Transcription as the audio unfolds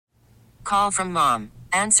call from mom.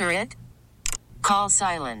 Answer it. Call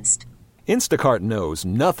silenced. Instacart knows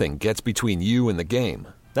nothing gets between you and the game.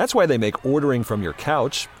 That's why they make ordering from your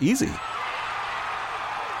couch easy.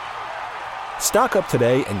 Stock up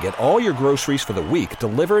today and get all your groceries for the week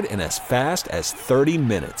delivered in as fast as 30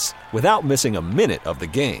 minutes without missing a minute of the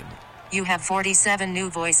game. You have 47 new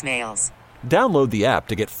voicemails. Download the app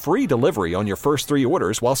to get free delivery on your first 3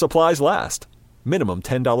 orders while supplies last. Minimum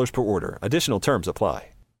 $10 per order. Additional terms apply.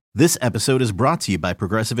 This episode is brought to you by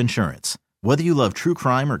Progressive Insurance. Whether you love true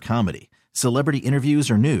crime or comedy, celebrity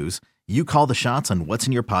interviews or news, you call the shots on what's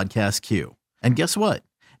in your podcast queue. And guess what?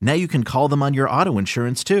 Now you can call them on your auto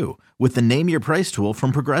insurance too with the Name Your Price tool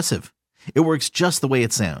from Progressive. It works just the way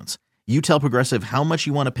it sounds. You tell Progressive how much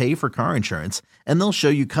you want to pay for car insurance, and they'll show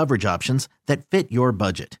you coverage options that fit your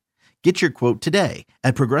budget. Get your quote today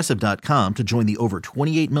at Progressive.com to join the over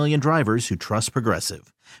 28 million drivers who trust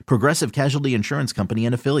Progressive. Progressive Casualty Insurance Company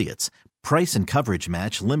and Affiliates. Price and coverage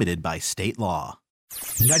match limited by state law.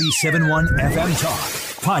 97.1 FM Talk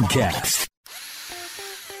Podcast.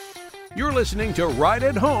 You're listening to Right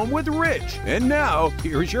at Home with Rich. And now,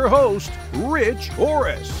 here's your host, Rich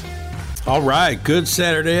Orris. All right, good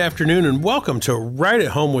Saturday afternoon, and welcome to Right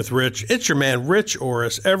at Home with Rich. It's your man, Rich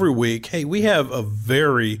Orris, every week. Hey, we have a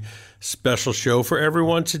very special show for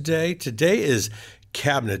everyone today. Today is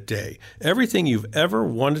Cabinet Day. Everything you've ever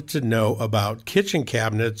wanted to know about kitchen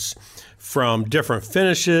cabinets, from different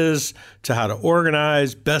finishes to how to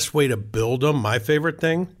organize, best way to build them, my favorite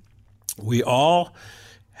thing. We all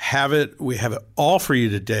have it. We have it all for you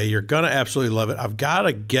today. You're going to absolutely love it. I've got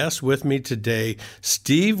a guest with me today,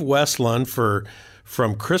 Steve Westland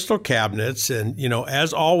from Crystal Cabinets. And, you know,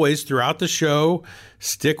 as always, throughout the show,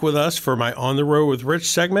 stick with us for my On the Road with Rich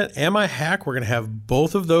segment and my hack. We're going to have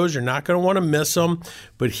both of those. You're not going to want to miss them.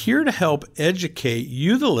 But here to help educate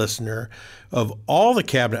you, the listener, of all the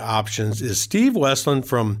cabinet options is Steve Westland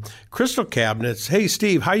from Crystal Cabinets. Hey,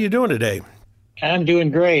 Steve, how you doing today? I'm doing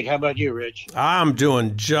great. How about you, Rich? I'm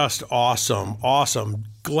doing just awesome. Awesome.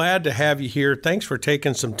 Glad to have you here. Thanks for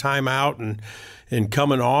taking some time out and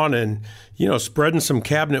coming on and, you know, spreading some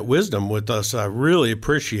cabinet wisdom with us. I really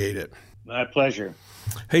appreciate it. My pleasure.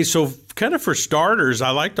 Hey, so kind of for starters, I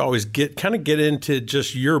like to always get into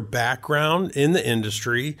just your background in the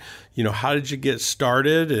industry. You know, how did you get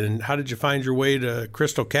started and how did you find your way to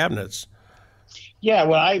Crystal Cabinets? Yeah,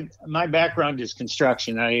 well, my background is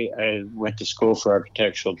construction. I went to school for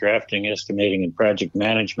architectural drafting, estimating, and project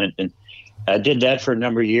management, and I did that for a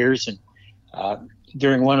number of years. And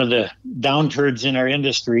during one of the downturns in our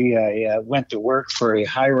industry, I went to work for a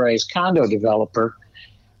high-rise condo developer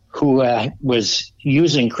who was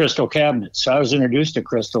using Crystal cabinets. So I was introduced to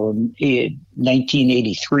Crystal in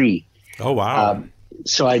 1983. Oh, wow.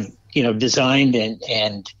 So I, designed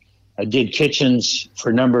and I did kitchens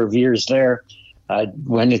for a number of years there. I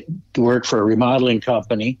went to work for a remodeling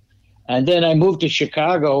company. And then I moved to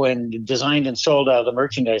Chicago and designed and sold out of the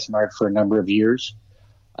merchandise mart for a number of years.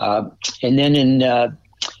 And then in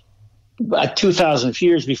 2000, few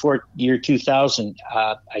years before year 2000,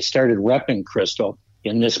 I started repping Crystal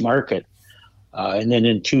in this market. And then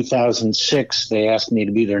in 2006, they asked me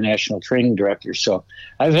to be their national training director. So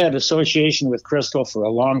I've had association with Crystal for a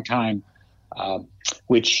long time,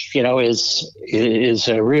 which, is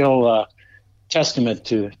a real testament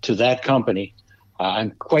to that company.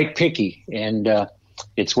 I'm quite picky, and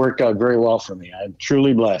it's worked out very well for me. I'm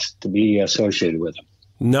truly blessed to be associated with them.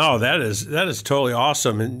 No, that is totally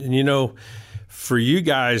awesome. And for you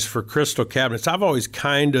guys, for Crystal Cabinets, I've always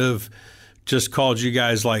kind of just called you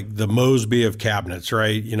guys like the Mosby of cabinets,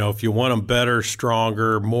 right? If you want them better,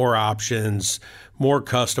 stronger, more options, more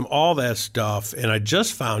custom, all that stuff. And I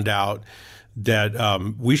just found out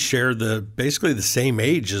that we share basically the same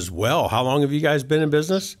age as well. How long have you guys been in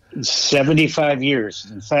business? 75 years.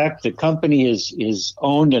 In fact, the company is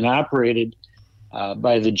owned and operated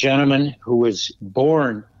by the gentleman who was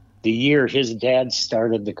born the year his dad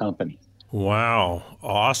started the company. Wow.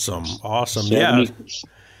 Awesome. 70. Yeah.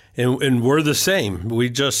 And we're the same. We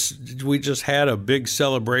just had a big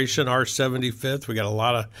celebration, our 75th. We got a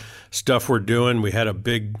lot of stuff we're doing. We had a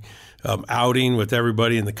big outing with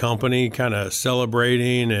everybody in the company, kind of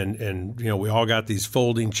celebrating, and we all got these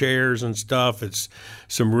folding chairs and stuff. It's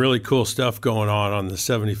some really cool stuff going on the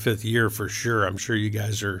 75th year for sure. I'm sure you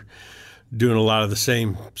guys are doing a lot of the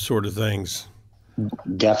same sort of things.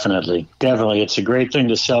 Definitely. It's a great thing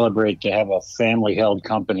to celebrate, to have a family-held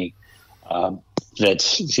company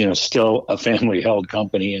that's still a family-held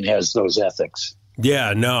company and has those ethics.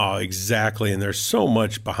 Yeah, no, exactly. And there's so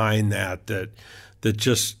much behind that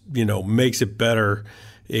just makes it better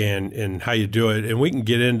and how you do it. And we can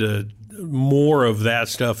get into more of that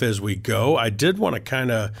stuff as we go. I did want to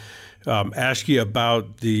kind of ask you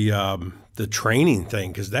about the training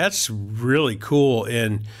thing, because that's really cool.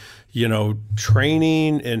 And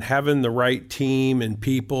training and having the right team and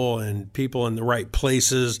people in the right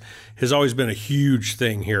places has always been a huge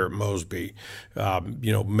thing here at Mosby.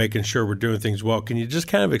 Making sure we're doing things well. Can you just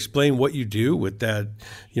kind of explain what you do with that,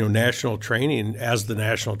 national training as the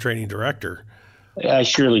national training director? I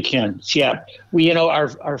surely can. Yeah.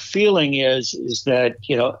 Our feeling is that,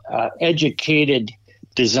 educated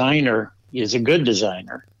designer is a good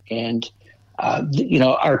designer. And,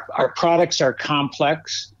 our products are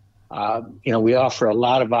complex. We offer a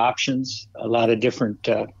lot of options, a lot of different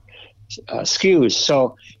SKUs.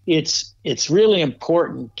 So it's really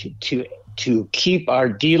important to keep our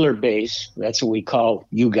dealer base. That's what we call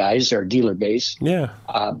you guys, our dealer base. Yeah.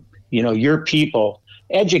 Your people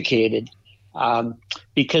educated,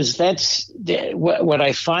 because that's what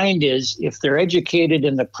I find is if they're educated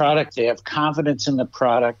in the product, they have confidence in the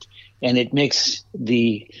product, and it makes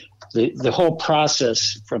the whole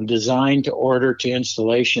process from design to order to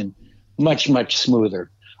installation much, much smoother.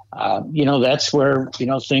 That's where,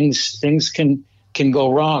 things can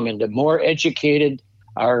go wrong. And the more educated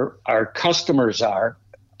our customers are,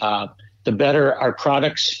 the better our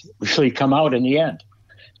products really come out in the end.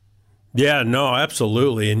 Yeah, no,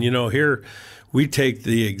 absolutely. And, here we take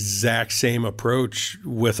the exact same approach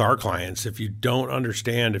with our clients. If you don't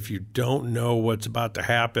understand, if you don't know what's about to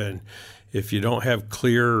happen, if you don't have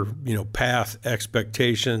clear, path,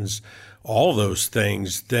 expectations, all those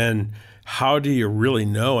things, then how do you really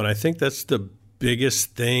know? And I think that's the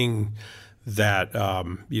biggest thing that,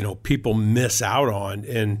 people miss out on.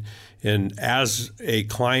 And as a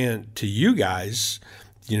client to you guys,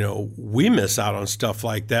 we miss out on stuff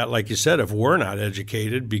like that. Like you said, if we're not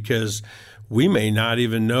educated, because we may not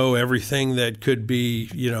even know everything that could be,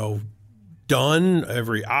 done,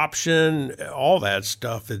 every option, all that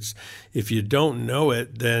stuff. If you don't know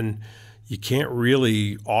it, then you can't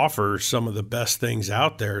really offer some of the best things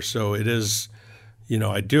out there. So it is,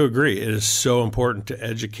 I do agree. It is so important to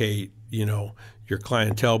educate, your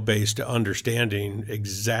clientele base to understanding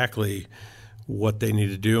exactly what they need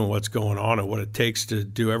to do and what's going on and what it takes to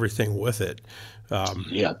do everything with it.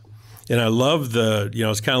 Yeah. And I love I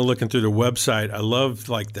was kind of looking through the website. I love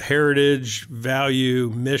like the heritage, value,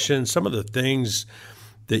 mission, some of the things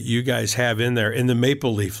that you guys have in there, in the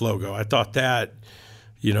Maple Leaf logo. I thought that,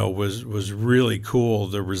 was really cool.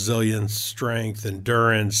 The resilience, strength,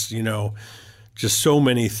 endurance, just so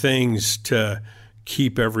many things to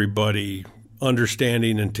keep everybody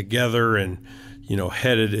understanding and together and,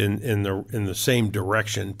 headed in the same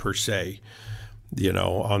direction per se,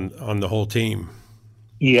 on the whole team.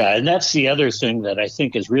 Yeah, and that's the other thing that I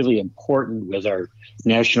think is really important with our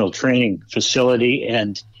national training facility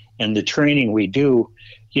and the training we do.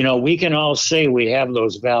 We can all say we have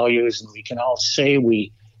those values, and we can all say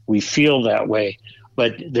we feel that way,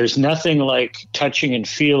 but there's nothing like touching and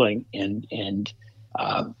feeling and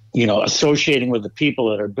associating with the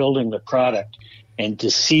people that are building the product, and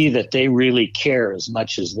to see that they really care as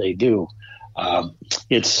much as they do. I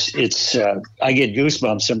get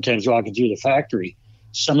goosebumps sometimes walking through the factory.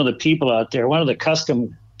 Some of the people out there, one of the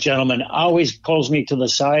custom gentlemen always pulls me to the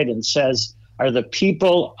side and says, are the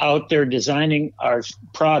people out there designing our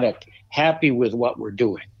product happy with what we're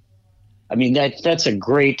doing? I mean, that's a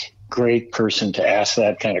great person to ask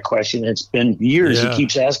that kind of question. It's been years. Yeah. He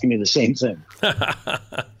keeps asking me the same thing.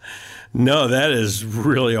 No, that is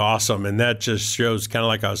really awesome. And that just shows, kind of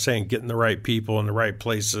like I was saying, getting the right people in the right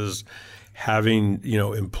places, having,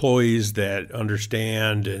 employees that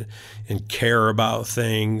understand and care about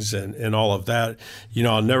things and all of that.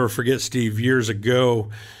 I'll never forget, Steve, years ago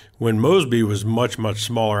when Mosby was much, much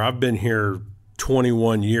smaller. I've been here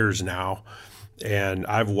 21 years now, and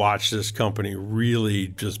I've watched this company really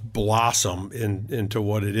just blossom into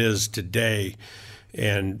what it is today.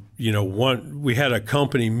 And, we had a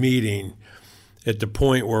company meeting at the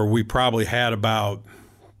point where we probably had about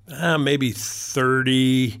maybe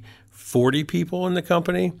 30, 40 people in the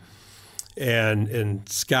company. And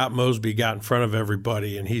Scott Mosby got in front of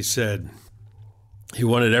everybody, and he said he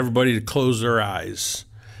wanted everybody to close their eyes.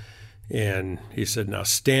 And he said, now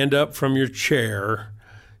stand up from your chair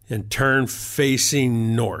and turn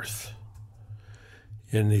facing north.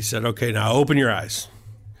 And he said, okay, now open your eyes.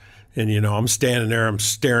 And, I'm standing there, I'm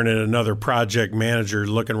staring at another project manager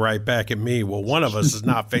looking right back at me. Well, one of us is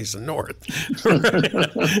not facing north.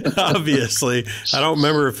 Right? Obviously. I don't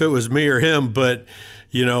remember if it was me or him, but,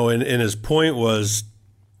 and his point was,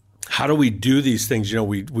 how do we do these things?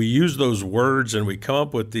 We use those words and we come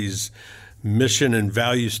up with these mission and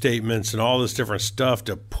value statements and all this different stuff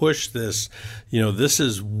to push this, this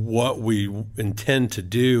is what we intend to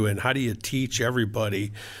do. And how do you teach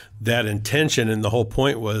everybody that intention? And the whole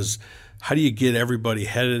point was, how do you get everybody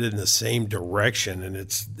headed in the same direction? And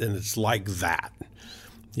it's like that,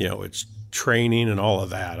 it's training and all of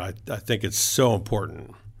that. I think it's so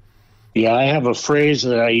important. Yeah, I have a phrase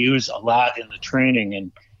that I use a lot in the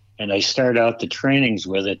training, and I start out the trainings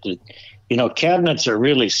with it. That, cabinets are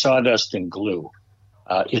really sawdust and glue.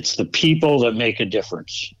 It's the people that make a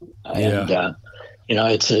difference. And,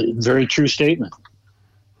 it's a very true statement.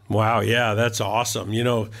 Wow. Yeah, that's awesome.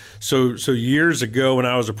 So years ago when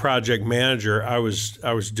I was a project manager, I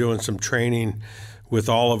was doing some training with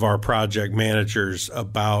all of our project managers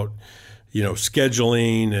about,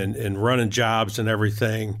 scheduling and running jobs and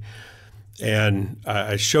everything. And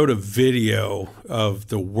I showed a video of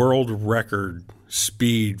the world record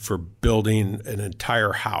speed for building an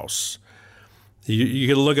entire house. You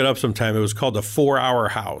can look it up sometime. It was called the 4-hour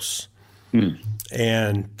house.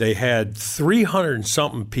 And they had 300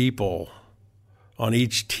 something people on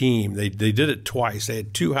each team. They did it twice. They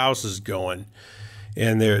had 2 houses going,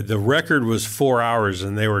 and the record was 4 hours,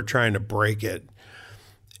 and they were trying to break it.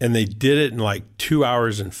 And they did it in like 2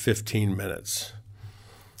 hours and 15 minutes.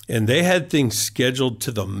 And they had things scheduled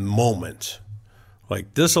to the moment.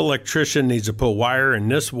 Like, this electrician needs to put wire in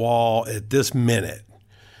this wall at this minute.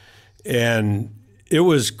 And it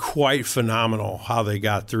was quite phenomenal how they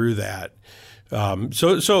got through that.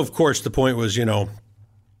 So of course, the point was,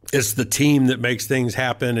 it's the team that makes things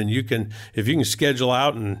happen. And if you can schedule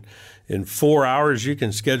out in 4 hours, you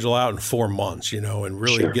can schedule out in 4 months, and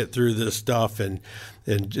really get through this stuff. And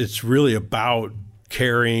it's really about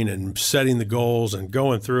caring and setting the goals and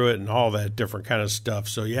going through it and all that different kind of stuff.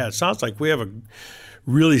 So yeah, it sounds like we have a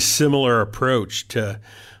really similar approach to,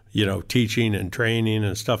 teaching and training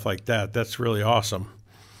and stuff like that. That's really awesome.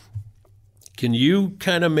 Can you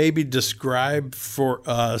kind of maybe describe for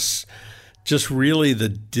us just really the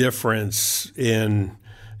difference in,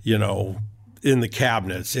 in the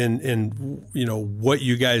cabinets and what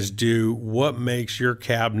you guys do, what makes your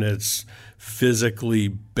cabinets physically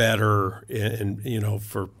better and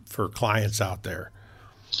for clients out there?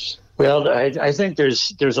 Well, I think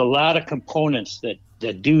there's a lot of components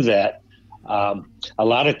that do that. A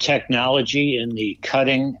lot of technology in the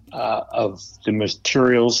cutting of the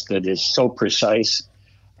materials that is so precise.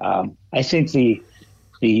 I think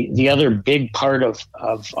the other big part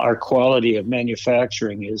of our quality of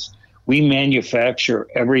manufacturing is we manufacture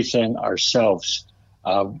everything ourselves,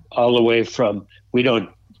 all the way from, we don't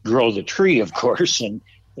grow the tree, of course,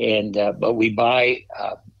 but we buy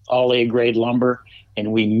all A-grade lumber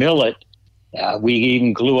and we mill it. We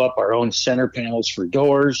even glue up our own center panels for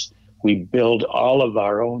doors. We build all of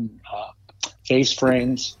our own face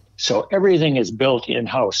frames. So everything is built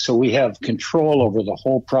in-house. So we have control over the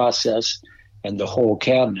whole process and the whole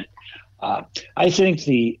cabinet. I think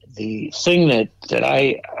the thing that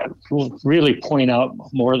I will really point out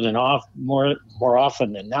more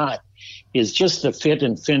often than not is just the fit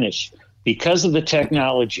and finish, because of the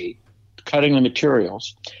technology, cutting the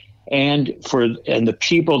materials, and the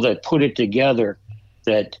people that put it together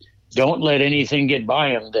that don't let anything get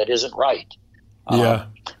by them that isn't right. Yeah.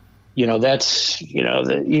 You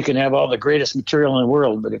can have all the greatest material in the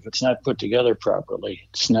world, but if it's not put together properly,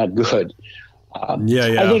 it's not good. I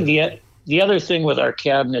think the other thing with our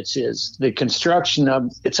cabinets is the construction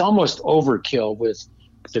of, it's almost overkill with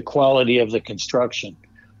the quality of the construction.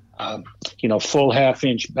 Full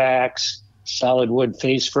 1/2-inch backs, solid wood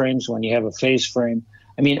face frames when you have a face frame.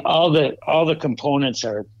 I mean, all the components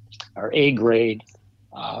are A grade,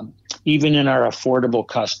 even in our affordable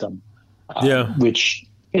custom, which,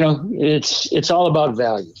 it's all about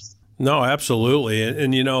value. No, absolutely.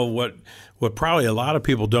 And what probably a lot of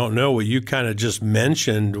people don't know, what you kind of just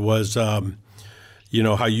mentioned was, how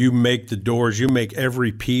you make the doors, you make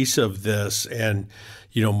every piece of this. And,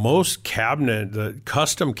 most the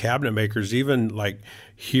custom cabinet makers, even like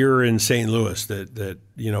here in St. Louis, that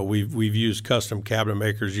we've used custom cabinet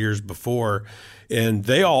makers years before, and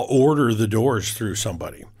they all order the doors through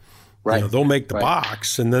somebody. Right. They'll make the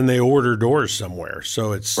box and then they order doors somewhere.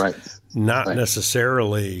 So it's not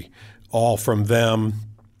necessarily all from them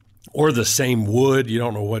or the same wood. You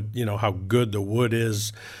don't know how good the wood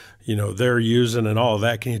is, they're using and all of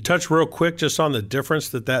that. Can you touch real quick just on the difference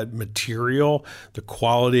that material, the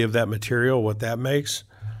quality of that material, what that makes?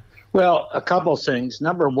 Well, a couple things.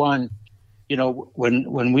 Number one,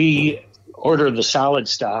 when we order the solid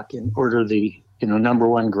stock and order the, number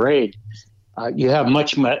one grade, you have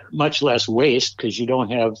much less waste because you don't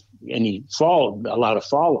have a lot of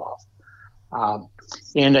fall off.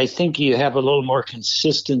 And I think you have a little more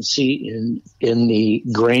consistency in the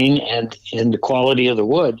grain and in the quality of the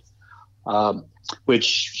wood,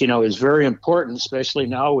 which, is very important, especially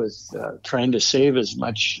now with trying to save as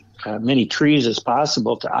many trees as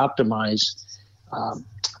possible to optimize,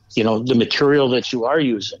 the material that you are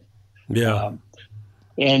using. Yeah.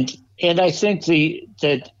 And I think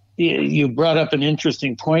that you brought up an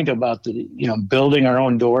interesting point about building our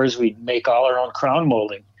own doors. We make all our own crown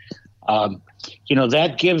molding.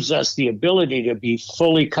 That gives us the ability to be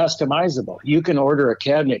fully customizable. You can order a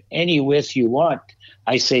cabinet any width you want.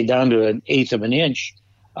 I say down to 1/8 of an inch,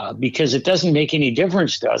 because it doesn't make any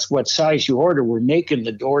difference to us what size you order. We're making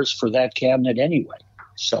the doors for that cabinet anyway.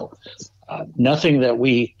 So nothing that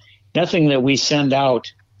we send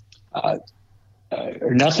out, or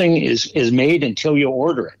nothing is made until you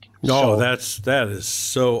order it. No, that is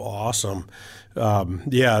so awesome.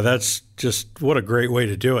 That's just what a great way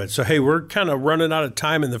to do it. So, hey, we're kind of running out of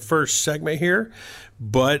time in the first segment here,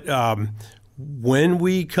 but when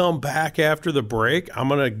we come back after the break, I'm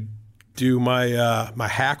going to do my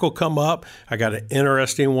hack will come up. I got an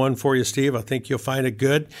interesting one for you, Steve. I think you'll find it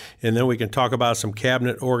good. And then we can talk about some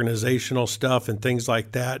cabinet organizational stuff and things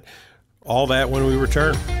like that. All that when we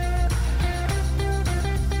return.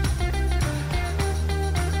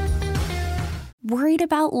 Worried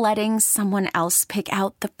about letting someone else pick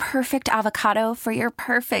out the perfect avocado for your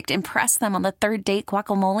perfect impress them on the third date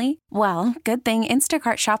guacamole? Well, good thing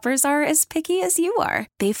Instacart shoppers are as picky as you are.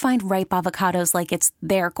 They find ripe avocados like it's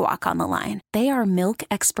their guac on the line. They are milk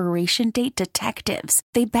expiration date detectives.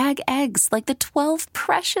 They bag eggs like the 12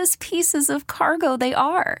 precious pieces of cargo they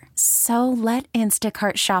are. So let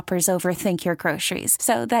Instacart shoppers overthink your groceries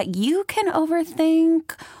so that you can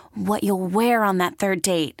overthink what you'll wear on that third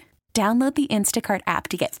date. Download the Instacart app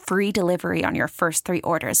to get free delivery on your first 3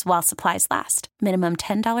 orders while supplies last. Minimum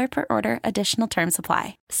 $10 per order. Additional terms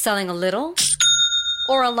apply. Selling a little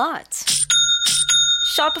or a lot?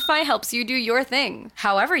 Shopify helps you do your thing,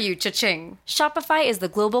 however you cha-ching. Shopify is the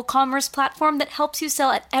global commerce platform that helps you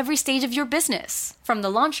sell at every stage of your business. From the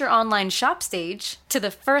launch your online shop stage, to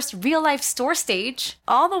the first real-life store stage,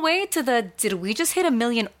 all the way to the did we just hit 1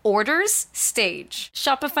 million orders stage.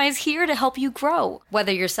 Shopify's here to help you grow.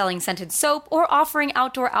 Whether you're selling scented soap or offering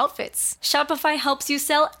outdoor outfits, Shopify helps you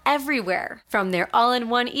sell everywhere. From their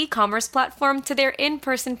all-in-one e-commerce platform to their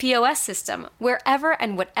in-person POS system, wherever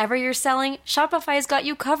and whatever you're selling, Shopify's got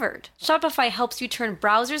you covered. Shopify helps you turn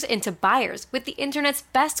browsers into buyers with the internet's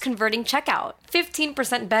best converting checkout.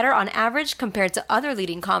 15% better on average compared to other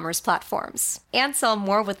leading commerce platforms. And sell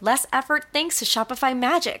more with less effort thanks to Shopify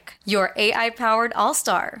Magic, your AI-powered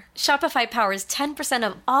all-star. Shopify powers 10%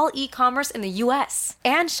 of all e-commerce in the U.S.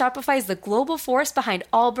 And Shopify is the global force behind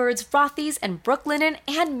Allbirds, Rothy's, and Brooklinen,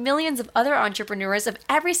 and millions of other entrepreneurs of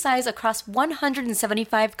every size across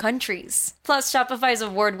 175 countries. Plus, Shopify's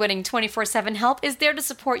award-winning 24/7 help is there to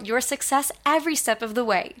support your success every step of the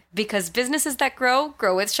way. Because businesses that grow,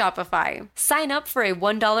 grow with Shopify. Sign up for a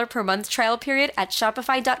 $1 per month trial period at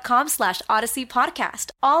shopify.com/Odyssey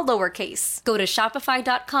Podcast, all lowercase. Go to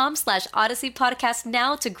shopify.com/Odyssey Podcast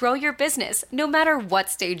now to grow your business, no matter what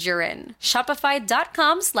stage you're in.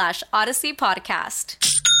 Shopify.com/Odyssey Podcast.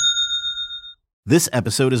 This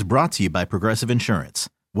episode is brought to you by Progressive Insurance.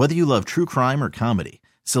 Whether you love true crime or comedy,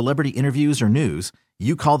 celebrity interviews or news,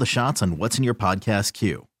 you call the shots on what's in your podcast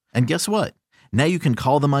queue. And guess what? Now you can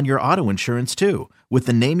call them on your auto insurance too, with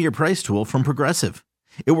the Name Your Price tool from Progressive.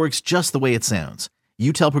 It works just the way it sounds.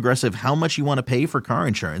 You tell Progressive how much you want to pay for car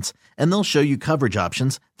insurance, and they'll show you coverage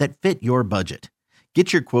options that fit your budget.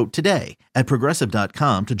 Get your quote today at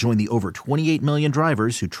Progressive.com to join the over 28 million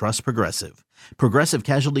drivers who trust Progressive. Progressive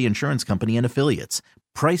Casualty Insurance Company and Affiliates.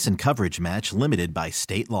 Price and coverage match limited by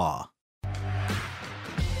state law.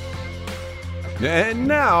 And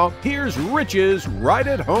now, here's Rich's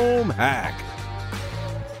Right-at-Home hack.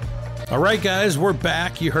 All right, guys, we're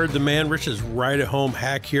back. You heard the man, Rich's Right-at-Home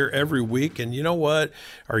hack here every week. And you know what?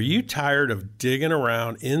 Are you tired of digging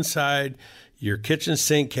around inside your kitchen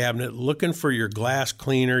sink cabinet looking for your glass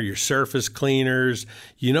cleaner, your surface cleaners?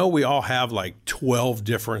 You know, we all have like 12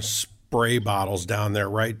 different spray bottles down there,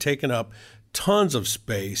 right? Taking up tons of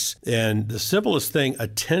space. And the simplest thing, a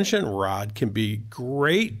tension rod can be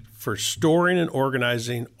great for storing and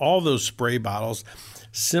organizing all those spray bottles.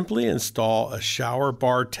 Simply install a shower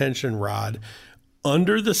bar tension rod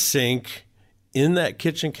under the sink, in that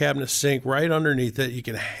kitchen cabinet sink, right underneath it. You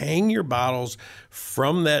can hang your bottles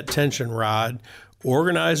from that tension rod,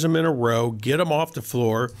 organize them in a row, get them off the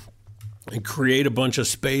floor. and create a bunch of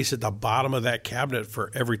space at the bottom of that cabinet for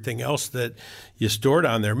everything else that you stored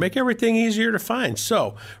on there. Make everything easier to find.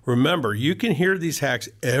 So remember, you can hear these hacks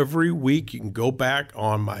every week. You can go back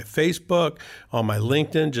on my Facebook, on my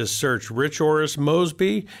LinkedIn, just search Rich Orris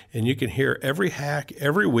Mosby, and you can hear every hack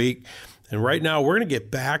every week. And right now, we're going to get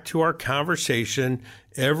back to our conversation,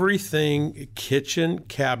 everything kitchen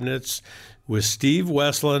cabinets, with Steve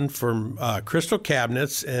Westland from Crystal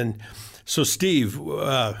Cabinets. And so, Steve,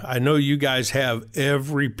 I know you guys have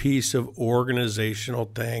every piece of organizational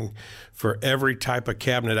thing for every type of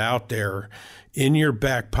cabinet out there in your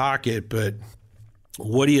back pocket, but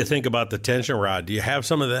what do you think about the tension rod? Do you have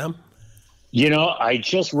some of them? I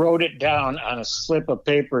just wrote it down on a slip of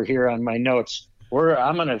paper here on my notes.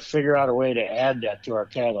 I'm going to figure out a way to add that to our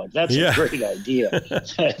catalog. That's a great idea.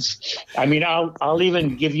 I'll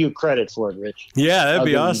even give you credit for it, Rich. Yeah, that'd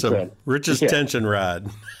be awesome. Rich's tension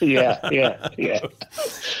rod. Yeah.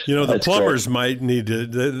 The plumbers might need to.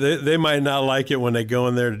 They might not like it when they go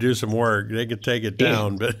in there to do some work. They could take it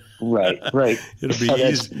down, but right. It'll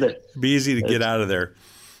be easy to get out of there.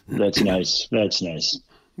 That's nice. Yeah,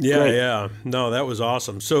 Great. yeah. No, that was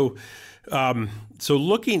awesome. So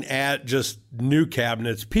looking at just new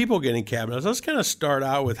cabinets, people getting cabinets, let's kind of start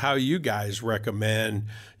out with how you guys recommend,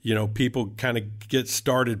 people kind of get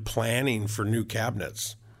started planning for new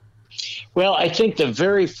cabinets. Well, I think the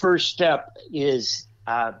very first step is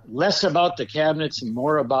less about the cabinets and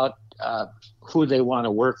more about who they want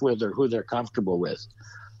to work with or who they're comfortable with,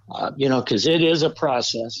 because it is a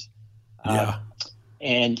process. Yeah.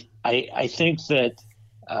 And I think that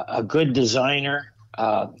a good designer,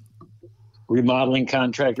 remodeling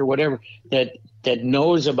contractor, whatever, that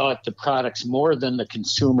knows about the products more than the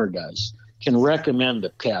consumer does, can recommend the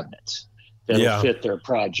cabinets that'll fit their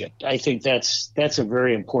project. I think that's a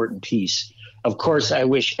very important piece. Of course, I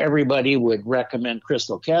wish everybody would recommend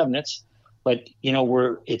Crystal Cabinets, but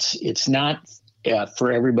it's not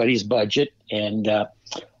for everybody's budget, and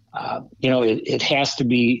it has to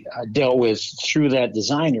be dealt with through that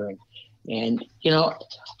designer. And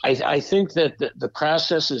I think that the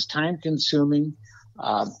process is time consuming,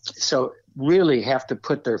 so really have to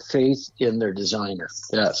put their faith in their designer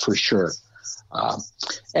for sure.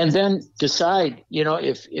 And then decide,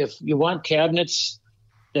 if you want cabinets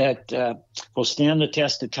that will stand the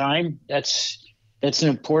test of time, that's an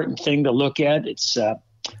important thing to look at. It's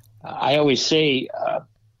I always say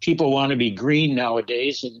people want to be green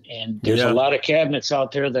nowadays, and there's a lot of cabinets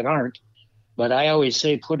out there that aren't. But I always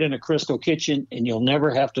say put in a Crystal kitchen and you'll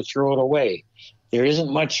never have to throw it away. There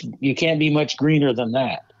isn't much, you can't be much greener than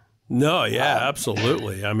that. No, yeah,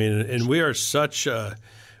 absolutely. I mean, and we are such a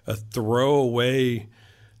throwaway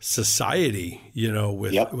society,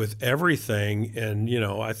 with everything. And,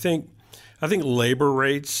 I think labor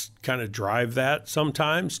rates kind of drive that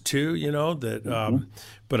sometimes too,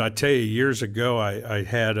 but I tell you, years ago, I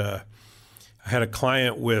had a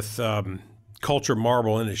client with, culture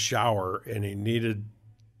marble in his shower, and he needed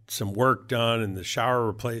some work done and the shower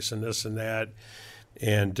replaced and this and that.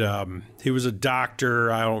 And he was a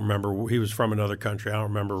doctor. I don't remember. He was from another country. I don't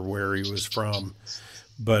remember where he was from.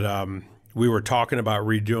 But we were talking about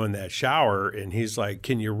redoing that shower, and he's like,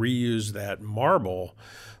 can you reuse that marble,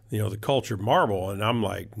 the cultured marble? And I'm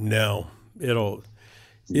like, no, it'll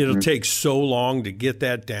take so long to get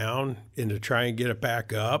that down and to try and get it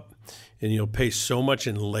back up. And you'll pay so much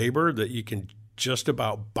in labor that you can just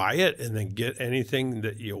about buy it and then get anything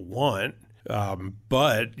that you want.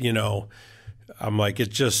 But, I'm like,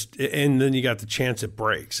 and then you got the chance it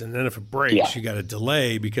breaks. And then if it breaks, you got to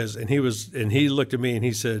delay and he looked at me and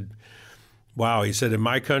he said, wow, he said, in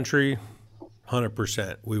my country,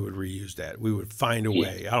 100% we would reuse that. We would find a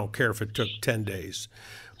way. I don't care if it took 10 days.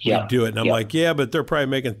 We'd do it. And I'm like, but they're probably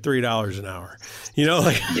making $3 an hour,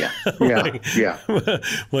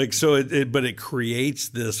 but it creates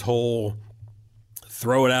this whole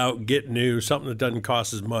throw it out, get new, something that doesn't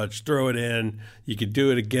cost as much, throw it in, you could do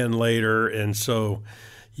it again later. And so,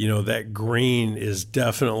 that green is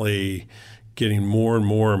definitely getting more and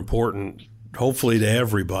more important, hopefully to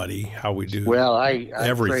everybody, how we do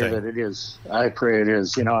everything. Pray that it is. I pray it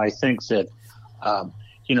is. I think that,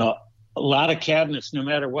 a lot of cabinets, no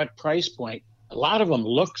matter what price point, a lot of them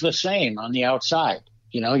look the same on the outside.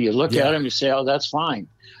 You look at them, you say, oh, that's fine.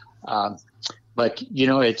 But,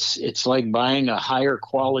 it's like buying a higher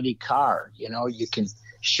quality car. You can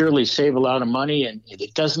surely save a lot of money, and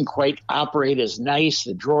it doesn't quite operate as nice.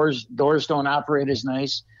 The doors don't operate as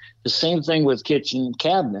nice. The same thing with kitchen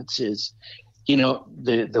cabinets is,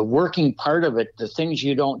 the working part of it, the things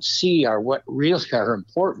you don't see are what really are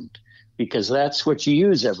important, because that's what you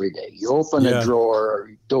use every day. You open a drawer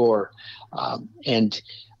or door, and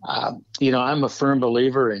I'm a firm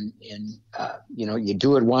believer in you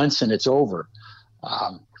do it once and it's over.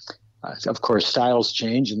 Of course, styles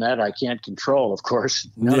change, and that I can't control. Of course,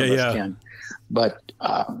 none of us can. But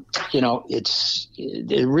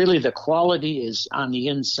really the quality is on the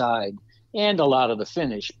inside and a lot of the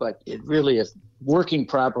finish. But it really is working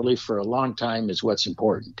properly for a long time is what's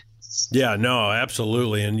important. Yeah, no,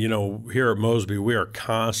 absolutely. And here at Mosby, we are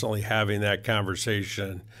constantly having that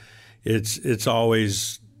conversation. It's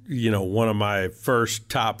always one of my first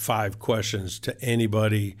top 5 questions to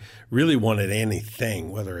anybody really wanted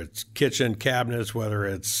anything, whether it's kitchen cabinets, whether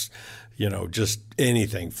it's, just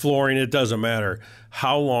anything, flooring, it doesn't matter.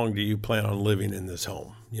 How long do you plan on living in this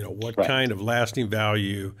home? What kind of lasting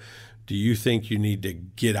value do you think you need to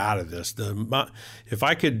get out of this? If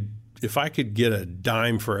I could get a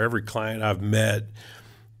dime for every client I've met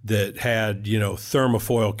that had,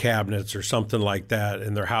 thermofoil cabinets or something like that,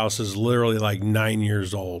 and their house is literally like 9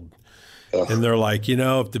 years old. And they're like,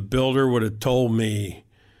 if the builder would have told me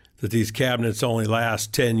that these cabinets only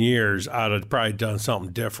last 10 years, I'd have probably done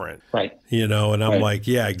something different. Right. And I'm like,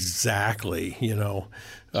 yeah, exactly.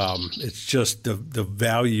 It's just the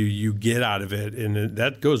value you get out of it. And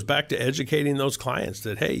that goes back to educating those clients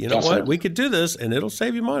that, hey, you know what, we could do this and it'll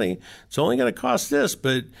save you money. It's only going to cost this,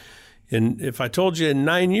 but and if I told you in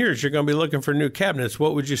 9 years you're going to be looking for new cabinets,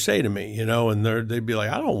 what would you say to me? And they'd be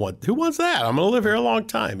like, who wants that? I'm going to live here a long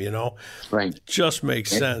time, Right. It just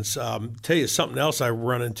makes sense. Tell you something else I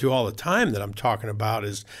run into all the time that I'm talking about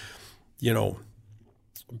is,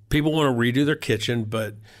 people want to redo their kitchen,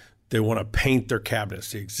 but they want to paint their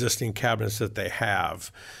cabinets, the existing cabinets that they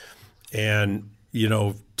have. And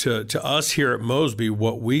to us here at Mosby,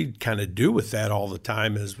 what we kind of do with that all the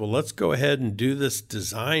time is, well, let's go ahead and do this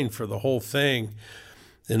design for the whole thing.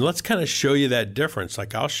 And let's kind of show you that difference.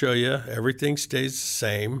 Like I'll show you everything stays the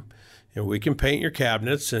same and we can paint your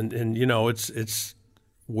cabinets and it's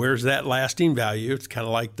where's that lasting value? It's kind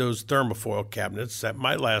of like those thermofoil cabinets that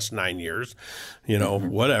might last 9 years,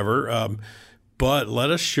 whatever. But let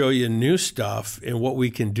us show you new stuff and what we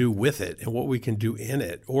can do with it and what we can do in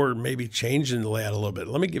it, or maybe changing the layout a little bit.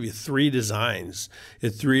 Let me give you 3 designs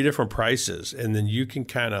at 3 different prices, and then you can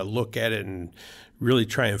kind of look at it and really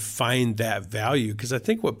try and find that value. Because I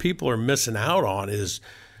think what people are missing out on is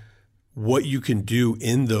what you can do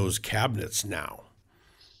in those cabinets now.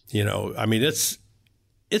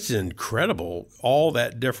 It's incredible, all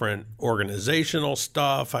that different organizational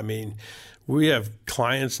stuff. We have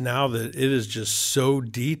clients now that it is just so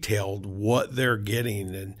detailed what they're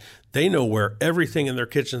getting, and they know where everything in their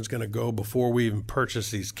kitchen is going to go before we even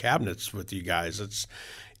purchase these cabinets with you guys.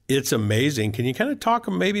 It's amazing. Can you kind of talk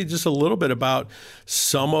maybe just a little bit about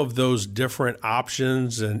some of those different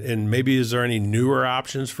options, and maybe is there any newer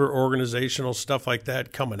options for organizational stuff like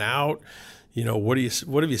that coming out? What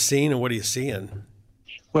have you seen and what are you seeing?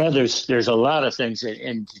 Well, there's a lot of things,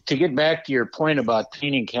 and to get back to your point about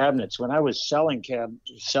painting cabinets, when I was selling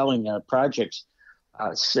projects,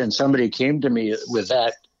 and somebody came to me with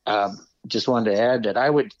that, just wanted to add that I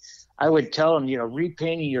would tell them,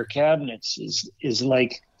 repainting your cabinets is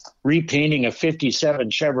like repainting a '57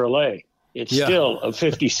 Chevrolet. It's still a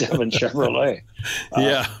 '57 Chevrolet.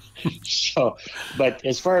 But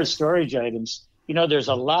as far as storage items, there's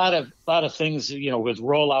a lot of things, with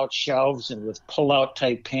roll-out shelves and with pull-out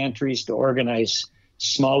type pantries to organize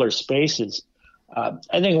smaller spaces.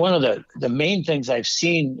 I think one of the main things I've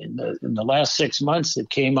seen in the last 6 months that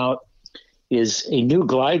came out is a new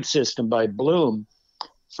glide system by Bloom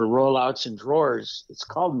for rollouts and drawers. It's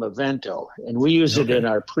called Movento, and we use it in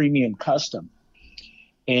our premium custom.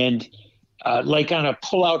 And like on a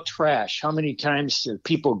pull-out trash, how many times do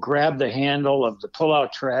people grab the handle of the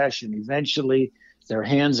pull-out trash and eventually their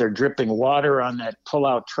hands are dripping water on that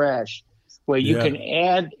pull-out trash? Well, you can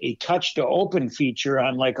add a touch to open feature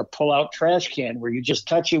on like a pull-out trash can where you just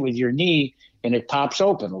touch it with your knee and it pops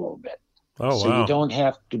open a little bit. So you don't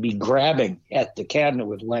have to be grabbing at the cabinet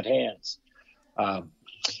with wet hands.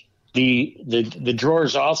 The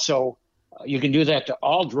drawers also, you can do that to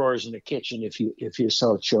all drawers in the kitchen if you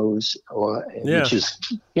so chose, which is,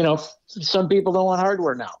 some people don't want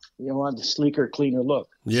hardware now. You want the sleeker, cleaner look.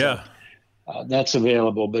 Yeah. So, that's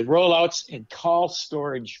available. But rollouts and tall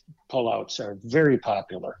storage pullouts are very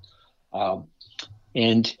popular.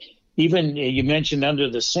 And even you mentioned under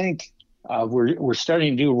the sink, we're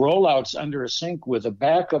starting to do rollouts under a sink with the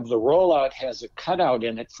back of the rollout has a cutout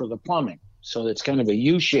in it for the plumbing. So it's kind of a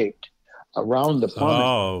U-shaped around the plumbing.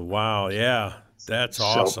 Oh, wow. Yeah. That's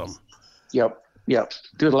awesome. Yep.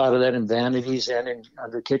 Do a lot of that in vanities and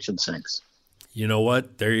under kitchen sinks. You know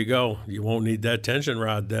what? There you go. You won't need that tension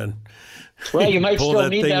rod then. Well, you might pull still that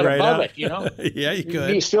need thing that right above out. it, you know? Yeah, you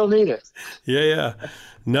could. You still need it. Yeah.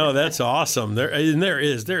 No, that's awesome. There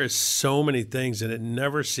is so many things, and it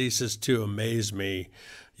never ceases to amaze me,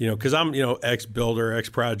 because I'm, ex-builder,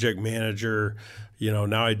 ex-project manager,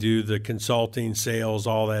 now I do the consulting, sales,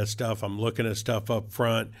 all that stuff. I'm looking at stuff up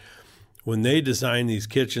front. When they design these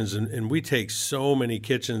kitchens, and we take so many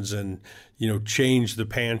kitchens and, change the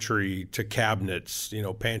pantry to cabinets,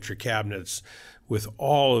 pantry cabinets with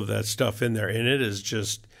all of that stuff in there. And it is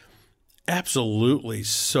just absolutely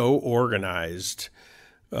so organized.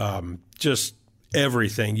 Just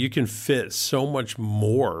everything. You can fit so much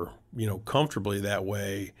more, comfortably that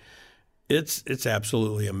way. It's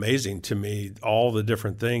absolutely amazing to me, all the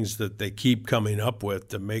different things that they keep coming up with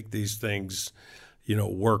to make these things,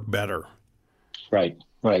 work better. Right.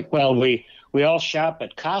 Well, we all shop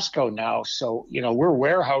at Costco now, so, we're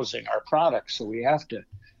warehousing our products, so we have to,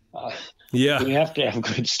 we have to have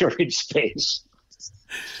good storage space.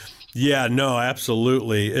 Yeah, no,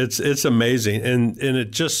 absolutely. It's amazing. And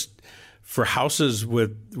it just, for houses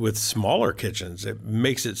with smaller kitchens, it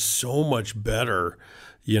makes it so much better,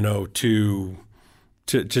 to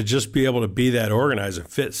just be able to be that organized and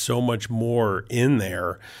fit so much more in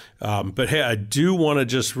there. But hey, I do want to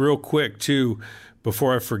just real quick too,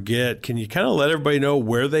 before I forget, can you kind of let everybody know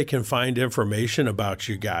where they can find information about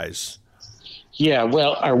you guys? Yeah,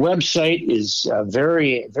 well, our website is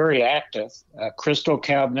very, very active,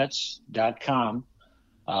 crystalcabinets.com.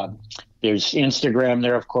 There's Instagram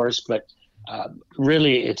there, of course, but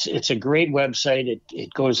really it's a great website.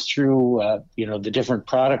 It goes through, the different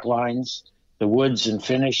product lines, the woods and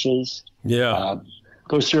finishes. Yeah.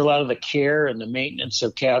 Goes through a lot of the care and the maintenance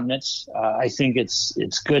of cabinets. I think it's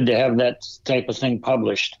good to have that type of thing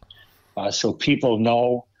published so people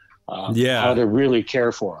know how to really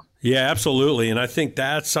care for them. Yeah, absolutely. And I think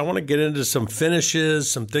I want to get into some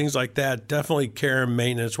finishes, some things like that. Definitely care and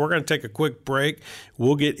maintenance. We're going to take a quick break.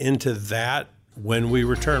 We'll get into that when we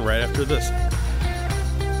return right after this.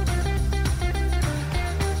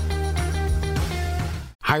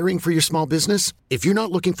 Hiring for your small business? If you're not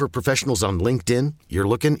looking for professionals on LinkedIn, you're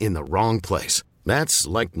looking in the wrong place. That's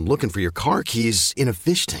like looking for your car keys in a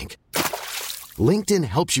fish tank. LinkedIn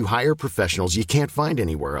helps you hire professionals you can't find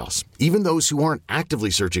anywhere else, even those who aren't actively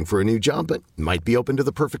searching for a new job but might be open to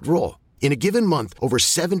the perfect role. In a given month, over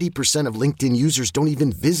 70% of LinkedIn users don't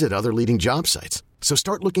even visit other leading job sites. So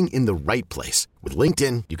start looking in the right place. With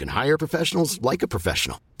LinkedIn, you can hire professionals like a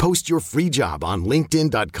professional. Post your free job on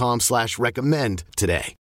linkedin.com/recommend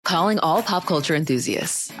today. Calling all pop culture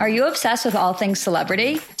enthusiasts. Are you obsessed with all things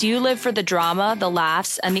celebrity? Do you live for the drama, the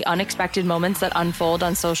laughs, and the unexpected moments that unfold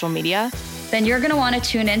on social media? Then you're going to want to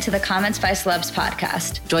tune in to the Comments by Celebs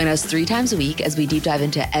podcast. Join us 3 times a week as we deep dive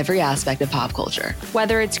into every aspect of pop culture.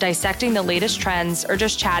 Whether it's dissecting the latest trends or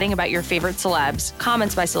just chatting about your favorite celebs,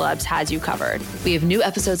 Comments by Celebs has you covered. We have new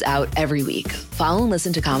episodes out every week. Follow and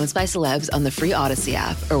listen to Comments by Celebs on the free Odyssey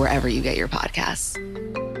app or wherever you get your podcasts.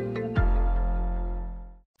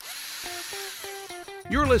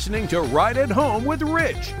 You're listening to Right at Home with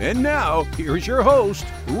Rich. And now, here's your host,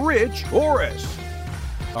 Rich Orris.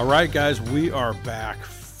 All right, guys, we are back.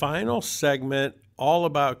 Final segment, all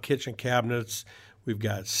about kitchen cabinets. We've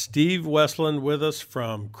got Steve Westland with us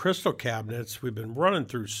from Crystal Cabinets. We've been running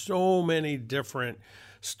through so many different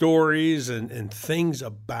stories and things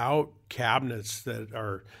about cabinets that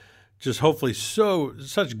are just hopefully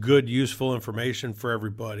such good, useful information for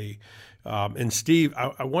everybody. And Steve,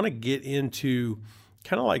 I want to get into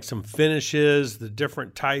kind of like some finishes, the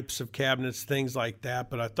different types of cabinets, things like that.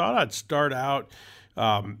 But I thought I'd start out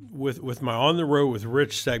with my On the Road with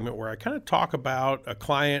Rich segment, where I kind of talk about a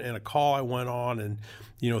client and a call I went on and,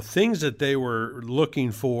 things that they were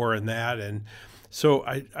looking for and that. And so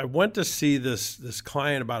I went to see this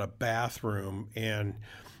client about a bathroom, and,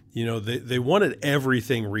 they wanted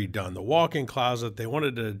everything redone. The walk-in closet, they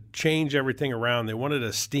wanted to change everything around. They wanted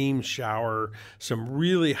a steam shower, some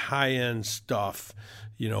really high-end stuff,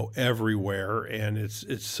 everywhere. And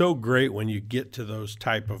it's so great when you get to those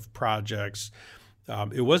type of projects.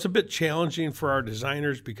 It was a bit challenging for our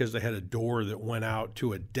designers because they had a door that went out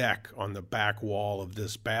to a deck on the back wall of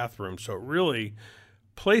this bathroom. So it really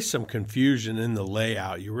placed some confusion in the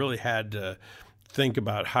layout. You really had to think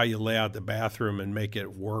about how you lay out the bathroom and make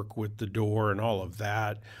it work with the door and all of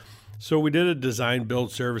that. So we did a design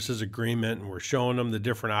build services agreement, and we're showing them the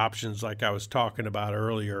different options like I was talking about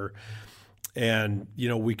earlier. And,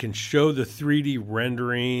 we can show the 3D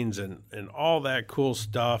renderings and all that cool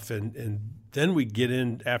stuff. And then we get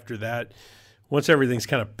in after that. Once everything's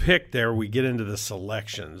kind of picked there, we get into the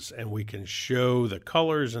selections, and we can show the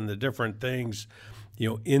colors and the different things,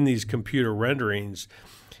 in these computer renderings.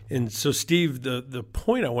 And so, Steve, the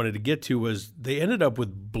point I wanted to get to was they ended up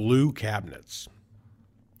with blue cabinets.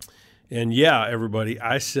 And yeah, everybody,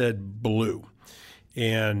 I said blue.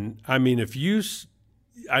 And I mean,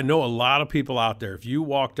 I know a lot of people out there, if you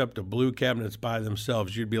walked up to blue cabinets by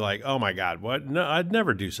themselves, you'd be like, oh my God, what? No, I'd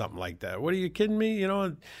never do something like that. What, are you kidding me? You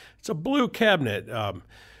know, it's a blue cabinet.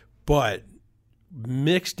 But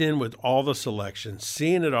mixed in with all the selections,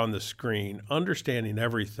 seeing it on the screen, understanding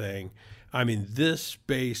everything. I mean, this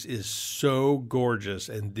space is so gorgeous,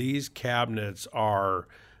 and these cabinets are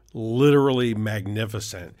literally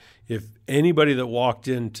magnificent. If anybody that walked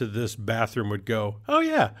into this bathroom would go, oh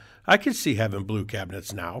yeah, I could see having blue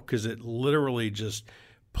cabinets now, because it literally just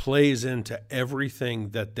plays into everything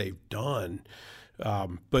that they've done.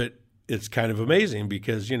 But it's kind of amazing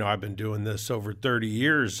because, you know, I've been doing this over 30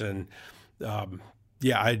 years and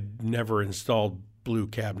I never installed blue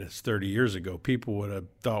cabinets 30 years ago. People would have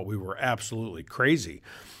thought we were absolutely crazy.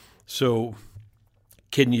 So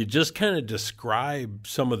can you just kind of describe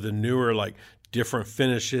some of the newer, like, different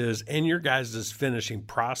finishes and your guys' finishing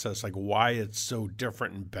process, like why it's so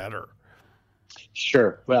different and better?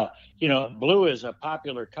 Sure. Well, you know, blue is a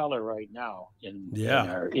popular color right now in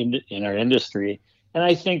our industry. And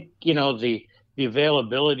I think, you know, the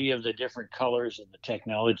availability of the different colors and the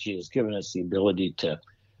technology has given us the ability to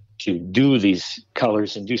do these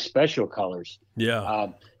colors and do special colors. Yeah.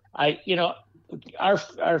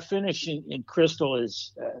 Our finish in crystal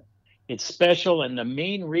is it's special, and the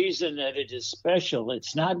main reason that it is special,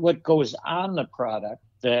 it's not what goes on the product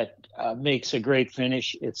that makes a great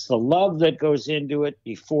finish. It's the love that goes into it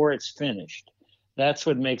before it's finished. That's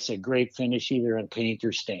what makes a great finish, either in paint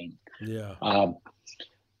or stain. Yeah.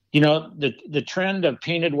 You know, the trend of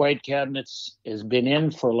painted white cabinets has been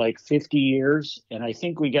in for like 50 years, and I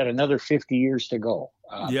think we got another 50 years to go.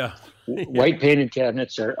 White painted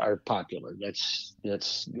cabinets are popular. That's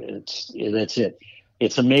it.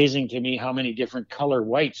 It's amazing to me how many different color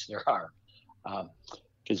whites there are,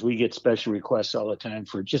 because we get special requests all the time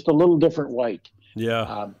for just a little different white.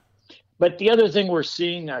 Yeah. But the other thing, we're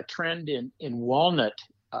seeing a trend in walnut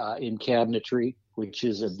in cabinetry, which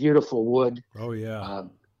is a beautiful wood. Oh yeah.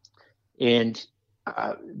 And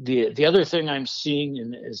the other thing I'm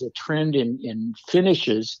seeing is a trend in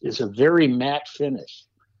finishes is a very matte finish.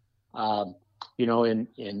 You know,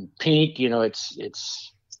 in paint, you know,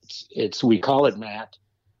 it's we call it matte,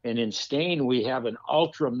 and in stain we have an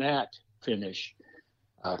ultra matte finish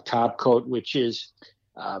top coat, which is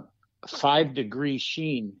 5-degree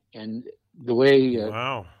sheen. And the way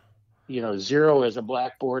wow. You know, 0 is a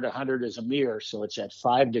blackboard, 100 is a mirror, so it's at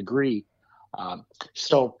 5-degree.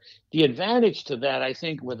 So the advantage to that, I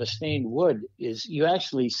think, with a stained wood is you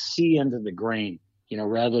actually see into the grain, you know,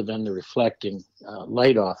 rather than the reflecting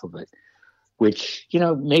light off of it, which, you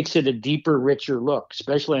know, makes it a deeper, richer look,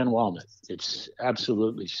 especially on walnut. It's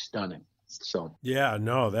absolutely stunning. So yeah,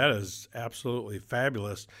 no, that is absolutely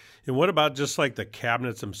fabulous. And what about just like the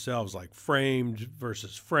cabinets themselves, like framed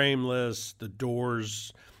versus frameless, the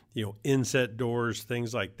doors, you know, inset doors,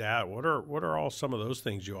 things like that? What are all some of those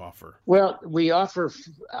things you offer? Well, we offer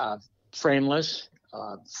frameless,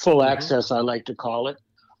 full access, I like to call it.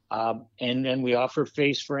 And then we offer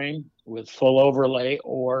face frame with full overlay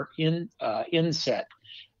or inset.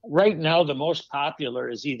 Right now, the most popular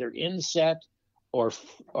is either inset or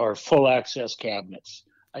full access cabinets.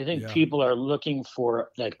 I think people are looking for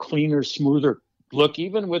that cleaner, smoother look.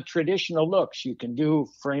 Even with traditional looks, you can do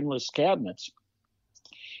frameless cabinets,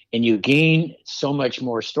 and you gain so much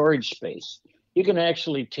more storage space. You can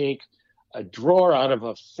actually take a drawer out of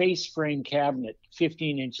a face frame cabinet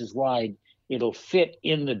 15 inches wide. It'll fit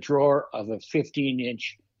in the drawer of a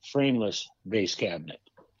 15-inch frameless base cabinet.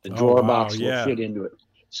 The drawer box will fit into it.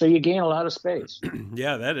 So you gain a lot of space.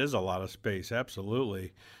 Yeah, that is a lot of space.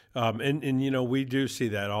 Absolutely. And, you know, we do see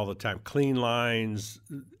that all the time. Clean lines.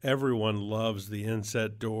 Everyone loves the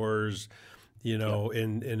inset doors, you know,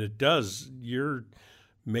 and it does. You're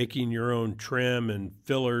making your own trim and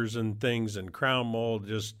fillers and things, and crown mold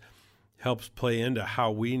just helps play into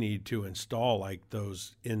how we need to install like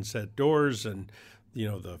those inset doors and, you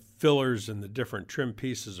know, the fillers and the different trim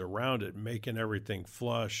pieces around it, making everything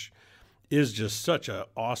flush is just such an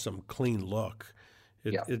awesome, clean look.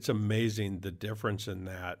 It's amazing the difference in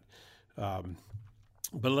that.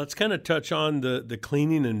 But let's kind of touch on the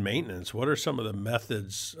cleaning and maintenance. What are some of the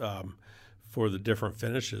methods for the different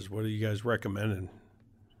finishes? What are you guys recommending?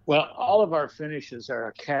 Well, all of our finishes are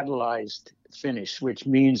a catalyzed finish, which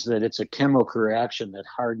means that it's a chemical reaction that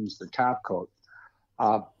hardens the top coat.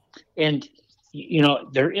 And, you know,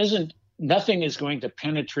 nothing is going to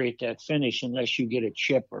penetrate that finish unless you get a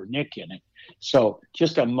chip or nick in it. So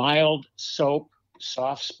just a mild soap,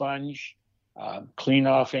 soft sponge, clean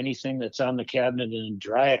off anything that's on the cabinet, and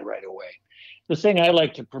dry it right away. The thing I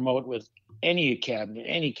like to promote with any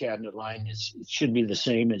cabinet line is it should be the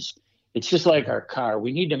same as, it's just like our car.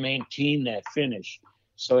 We need to maintain that finish.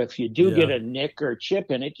 So if you do get a nick or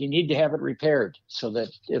chip in it, you need to have it repaired so that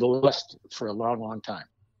it'll last for a long, long time.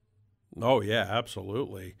 Oh yeah,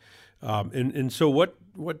 absolutely. And so what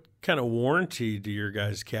kind of warranty do your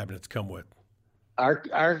guys' cabinets come with?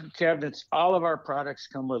 Our cabinets, all of our products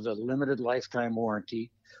come with a limited lifetime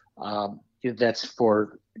warranty. That's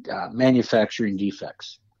for manufacturing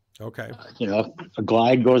defects. Okay. If a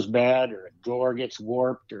glide goes bad or a door gets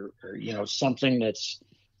warped or something that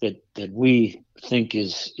we think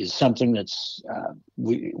is something that's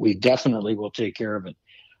we definitely will take care of it.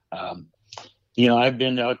 I've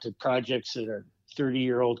been out to projects that are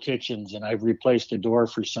 30-year-old kitchens, and I've replaced a door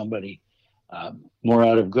for somebody more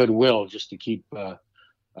out of goodwill, just to keep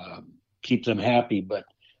them happy. But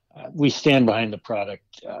we stand behind the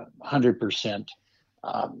product 100%.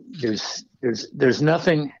 There's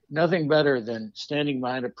nothing better than standing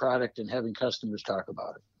behind a product and having customers talk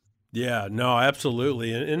about it. Yeah, no,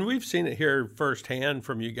 absolutely. And we've seen it here firsthand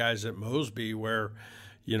from you guys at Mosby, where,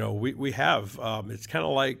 we have, it's kind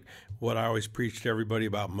of like what I always preach to everybody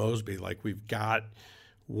about Mosby. Like, we've got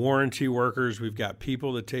warranty workers, we've got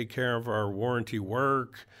people that take care of our warranty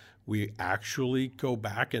work. We actually go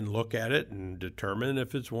back and look at it and determine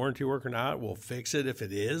if it's warranty work or not. We'll fix it if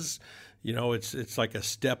it is. It's like a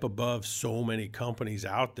step above so many companies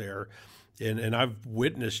out there. And I've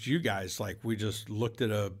witnessed you guys, like, we just looked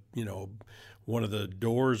at one of the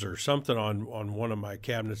doors or something on one of my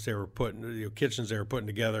cabinets they were kitchens they were putting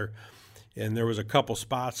together, and there was a couple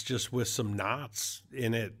spots just with some knots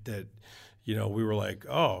in it that, we were like,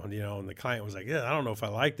 oh, and the client was like, yeah, I don't know if I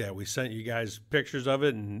like that. We sent you guys pictures of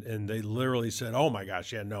it, and they literally said, oh my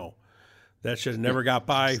gosh, yeah, no, that should have never got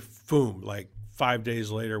by. Boom, like 5 days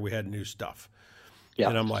later, we had new stuff. Yeah.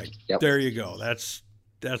 And I'm like, there you go. That's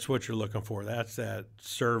what you're looking for. That's that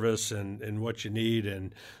service and what you need.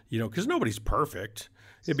 And, because nobody's perfect.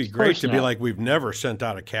 It'd be great to be like, we've never sent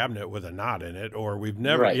out a cabinet with a knot in it, or we've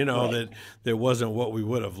never, that wasn't what we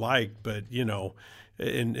would have liked. But,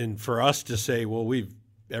 and for us to say, well,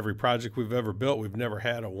 every project we've ever built, we've never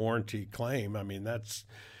had a warranty claim. I mean, that's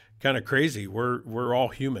kind of crazy. We're all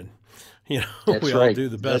human. We all do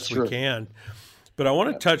the best we can. But I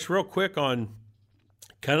want to touch real quick on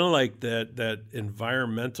kind of like that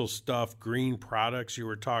environmental stuff, green products you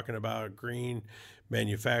were talking about, green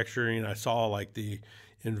manufacturing. I saw like the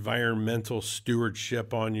environmental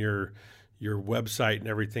stewardship on your website and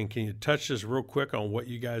everything. Can you touch just real quick on what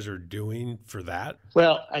you guys are doing for that?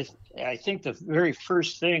 Well, I think the very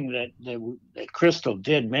first thing that Crystal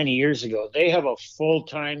did many years ago, they have a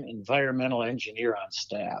full-time environmental engineer on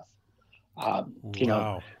staff.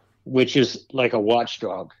 Wow. Which is like a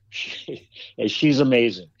watchdog. She's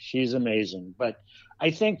amazing. She's amazing. But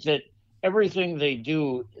I think that everything they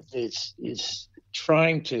do is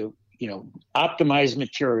trying to, optimize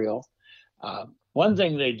material. One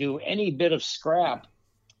thing they do, any bit of scrap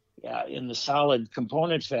in the solid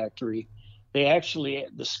component factory,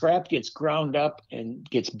 the scrap gets ground up and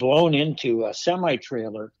gets blown into a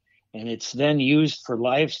semi-trailer, and it's then used for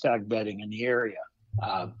livestock bedding in the area.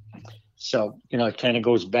 So, it kind of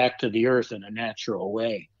goes back to the earth in a natural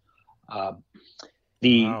way. A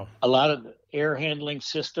lot of the air handling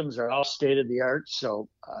systems are all state of the art. So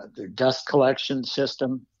their dust collection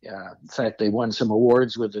system, in fact, they won some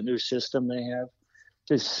awards with the new system they have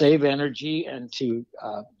to save energy and to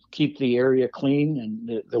keep the area clean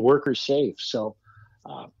and the workers safe. So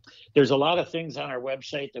there's a lot of things on our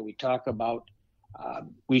website that we talk about.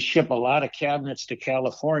 We ship a lot of cabinets to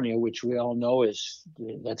California, which we all know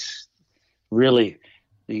that's really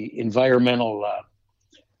the environmental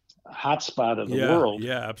hotspot of the world.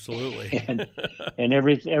 Yeah, absolutely. and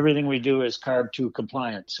everything we do is CARB 2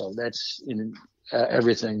 compliant. So that's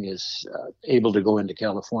everything is able to go into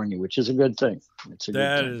California, which is a good thing.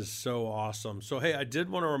 That is so awesome. So, hey, I did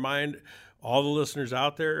want to remind all the listeners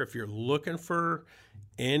out there, if you're looking for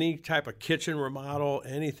any type of kitchen remodel,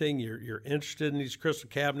 anything you're interested in these crystal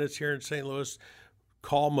cabinets here in St. Louis,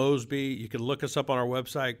 call Mosby. You can look us up on our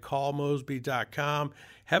website, callmosby.com.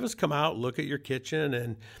 Have us come out, look at your kitchen,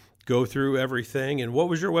 and go through everything. And what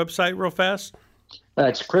was your website real fast?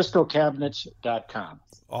 It's crystalcabinets.com.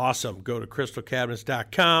 Awesome. Go to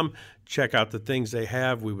crystalcabinets.com. Check out the things they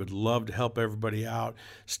have. We would love to help everybody out.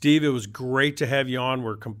 Steve, it was great to have you on.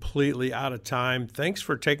 We're completely out of time. Thanks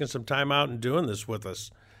for taking some time out and doing this with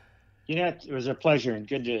us. It was a pleasure and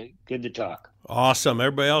good to talk. Awesome.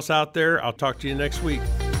 Everybody else out there, I'll talk to you next week.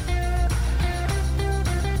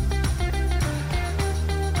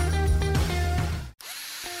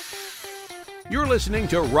 You're listening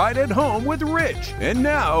to Right at Home with Rich. And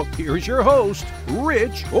now, here's your host,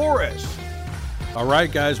 Rich Orris. All right,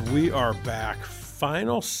 guys, we are back.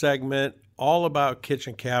 Final segment, all about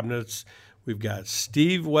kitchen cabinets. We've got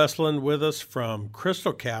Steve Westland with us from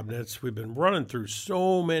Crystal Cabinets. We've been running through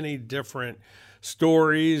so many different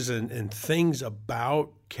stories and things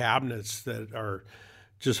about cabinets that are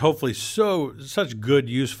just hopefully such good,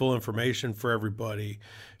 useful information for everybody.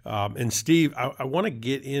 And Steve, I want to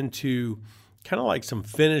get into kind of like some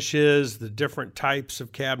finishes, the different types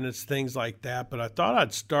of cabinets, things like that. But I thought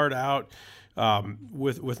I'd start out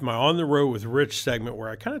with my On the Road with Rich segment,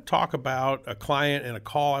 where I kind of talk about a client and a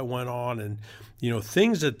call I went on, and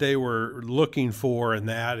things that they were looking for and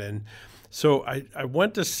that. And so I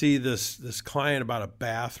went to see this client about a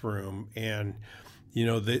bathroom, and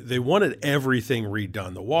they wanted everything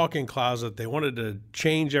redone. The walk-in closet, they wanted to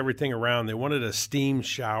change everything around. They wanted a steam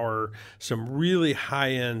shower, some really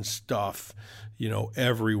high-end stuff,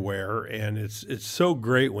 everywhere. And it's so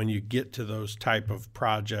great when you get to those type of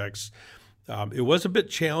projects. It was a bit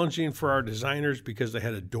challenging for our designers because they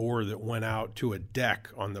had a door that went out to a deck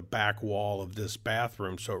on the back wall of this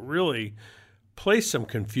bathroom. So it really placed some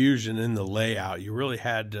confusion in the layout. You really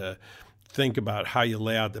had to think about how you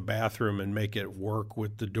lay out the bathroom and make it work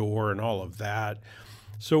with the door and all of that.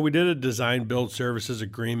 So we did a design build services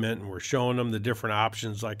agreement, and we're showing them the different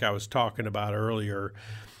options like I was talking about earlier.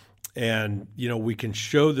 And, we can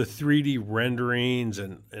show the 3D renderings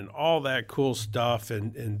and all that cool stuff.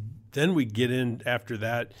 And then we get in after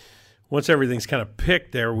that. Once everything's kind of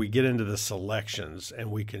picked there, we get into the selections, and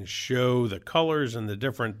we can show the colors and the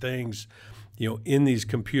different things, in these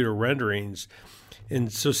computer renderings. And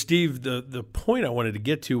so, Steve, the point I wanted to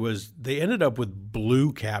get to was they ended up with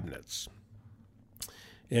blue cabinets.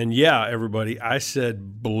 And yeah, everybody, I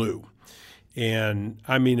said blue. And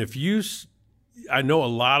I mean, I know a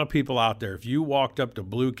lot of people out there, if you walked up to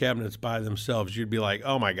blue cabinets by themselves, you'd be like,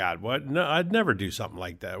 oh my God, what? No, I'd never do something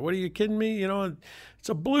like that. What, are you kidding me? It's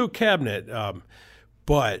a blue cabinet.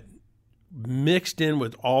 But mixed in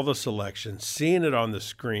with all the selections, seeing it on the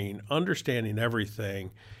screen, understanding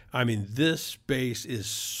everything, I mean, this space is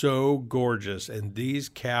so gorgeous, and these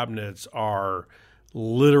cabinets are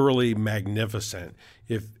literally magnificent.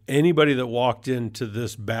 If anybody that walked into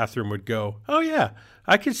this bathroom would go, oh yeah,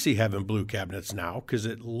 I could see having blue cabinets now, because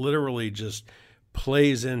it literally just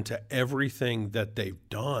plays into everything that they've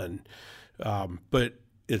done. But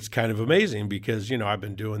it's kind of amazing because, I've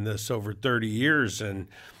been doing this over 30 years, and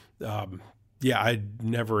I'd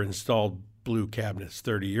never installed blue cabinets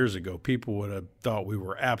 30 years ago. People would have thought we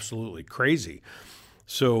were absolutely crazy.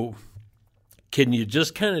 So can you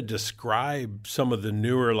just kind of describe some of the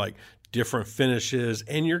newer, like different finishes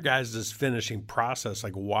and your guys' finishing process,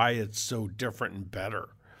 like why it's so different and better?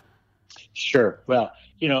 Sure. Well,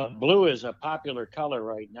 blue is a popular color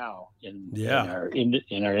right now in our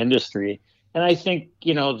industry. And I think,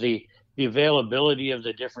 the availability of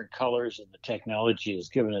the different colors and the technology has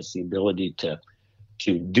given us the ability to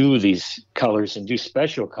do these colors and do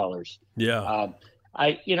special colors. Yeah.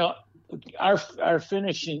 Our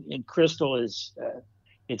finish in Crystal is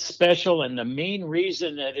it's special, and the main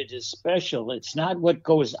reason that it is special, it's not what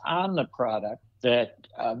goes on the product that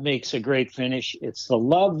makes a great finish. It's the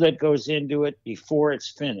love that goes into it before it's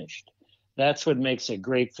finished. That's what makes a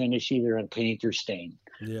great finish, either in paint or stain.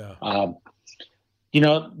 Yeah.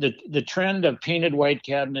 The trend of painted white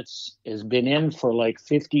cabinets has been in for like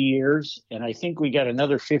 50 years, and I think we got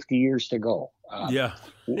another 50 years to go.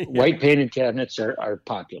 White painted cabinets are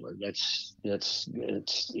popular. That's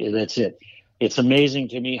it. It's amazing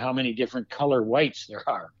to me how many different color whites there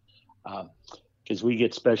are, because we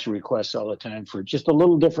get special requests all the time for just a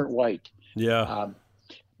little different white. Yeah.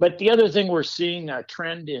 But the other thing, we're seeing a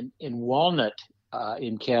trend in walnut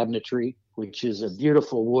in cabinetry, which is a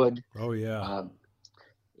beautiful wood. Oh yeah.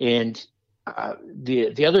 And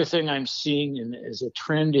the other thing I'm seeing is a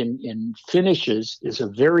trend in finishes is a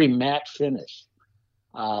very matte finish.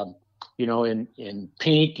 In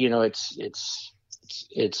paint,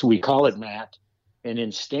 it's we call it matte, and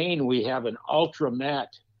in stain we have an ultra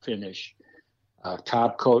matte finish,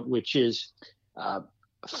 top coat, which is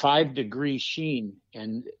 5-degree sheen.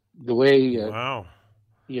 And the way wow.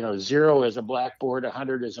 0 is a blackboard,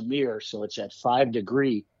 100 is a mirror, so it's at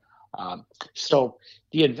 5-degree. So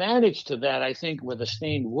the advantage to that, I think, with a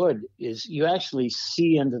stained wood is you actually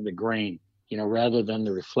see into the grain, rather than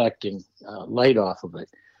the reflecting light off of it,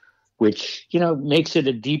 which, makes it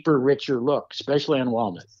a deeper, richer look, especially on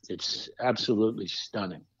walnut. It's absolutely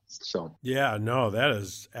stunning. So yeah, no, that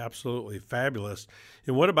is absolutely fabulous.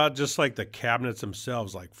 And what about just like the cabinets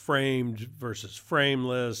themselves, like framed versus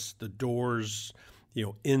frameless, the doors,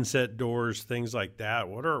 inset doors, things like that.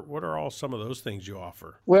 What are all some of those things you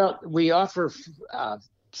offer? Well, we offer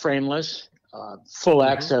frameless, full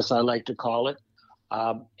access, I like to call it.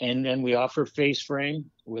 And then we offer face frame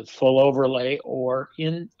with full overlay or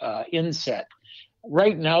inset.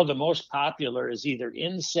 Right now, the most popular is either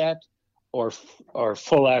inset or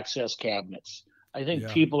full access cabinets. I think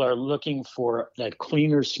people are looking for that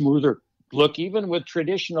cleaner, smoother look. Even with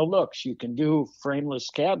traditional looks, you can do frameless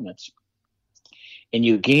cabinets, and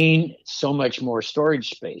you gain so much more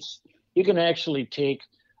storage space. You can actually take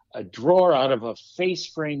a drawer out of a face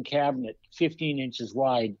frame cabinet 15 inches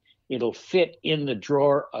wide. It'll fit in the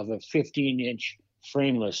drawer of a 15-inch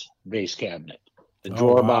frameless base cabinet. The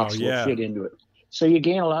drawer box will fit into it. So you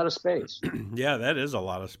gain a lot of space. Yeah, that is a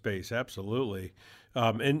lot of space. Absolutely.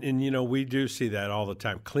 And we do see that all the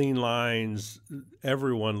time. Clean lines.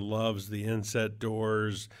 Everyone loves the inset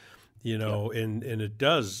doors, and it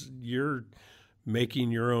does. You're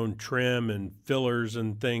making your own trim and fillers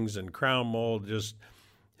and things, and crown mold just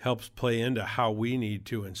helps play into how we need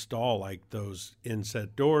to install like those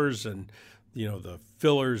inset doors and the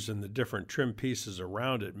fillers and the different trim pieces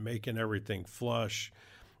around it, making everything flush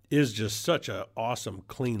is just such a awesome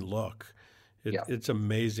clean look. It's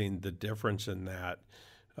amazing the difference in that.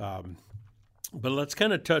 But let's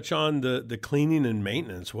kind of touch on the cleaning and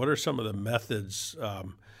maintenance. What are some of the methods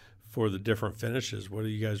for the different finishes? What are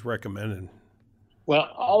you guys recommending? Well,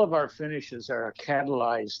 all of our finishes are a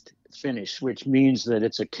catalyzed finish, which means that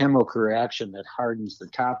it's a chemical reaction that hardens the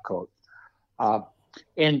top coat.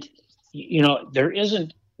 And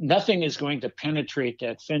nothing is going to penetrate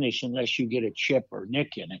that finish unless you get a chip or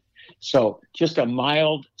nick in it. So just a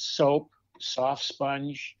mild soap, soft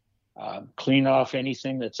sponge, clean off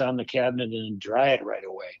anything that's on the cabinet and dry it right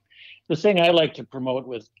away. The thing I like to promote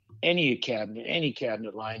with any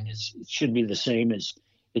cabinet line is it should be the same as.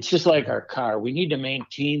 It's just like our car. We need to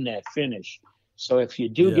maintain that finish. So if you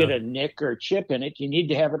do get a nick or chip in it, you need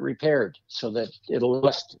to have it repaired so that it'll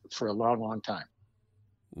last for a long, long time.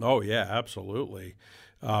 Oh, yeah, absolutely.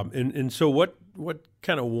 And so what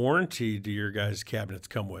kind of warranty do your guys' cabinets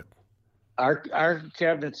come with? Our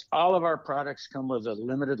cabinets, all of our products come with a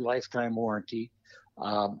limited lifetime warranty.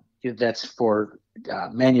 That's for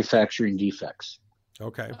manufacturing defects.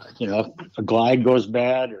 Okay. If a glide goes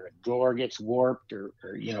bad or a door gets warped or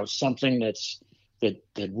something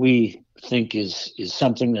that we think is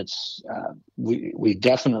something that's we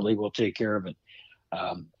definitely will take care of it.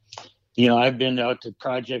 I've been out to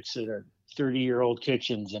projects that are 30-year-old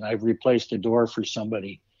kitchens, and I've replaced a door for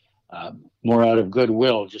somebody more out of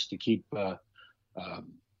goodwill just to keep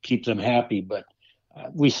them happy. But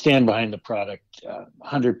we stand behind the product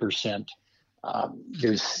 100%.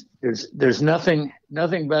 There's nothing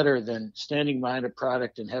better than standing behind a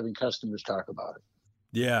product and having customers talk about it.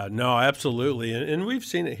 Yeah, no, absolutely. And we've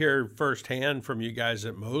seen it here firsthand from you guys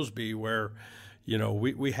at Mosby where,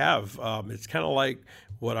 we have, it's kind of like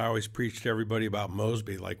what I always preach to everybody about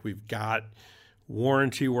Mosby. Like we've got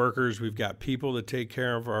warranty workers, we've got people that take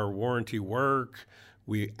care of our warranty work.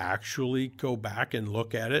 We actually go back and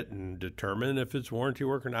look at it and determine if it's warranty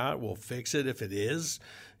work or not. We'll fix it if it is.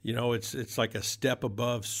 It's like a step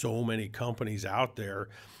above so many companies out there.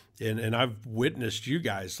 And I've witnessed you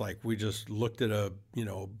guys, like we just looked at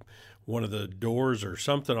one of the doors or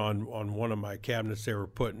something on one of my cabinets they were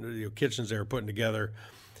kitchens they were putting together.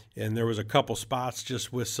 And there was a couple spots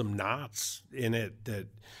just with some knots in it that,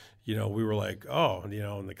 we were like,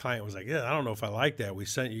 and the client was like, yeah, I don't know if I like that. We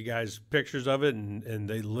sent you guys pictures of it and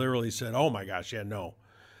they literally said, oh my gosh, yeah, no,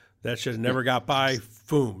 that should have never got by.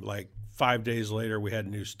 Boom. Like 5 days later, we had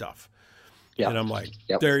new stuff. Yep. And I'm like,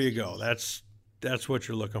 there you go. That's what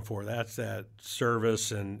you're looking for. That's that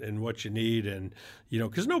service and what you need. And,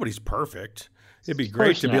 because nobody's perfect. It'd be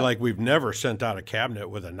great to be like, we've never sent out a cabinet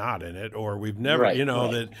with a knot in it, or we've never,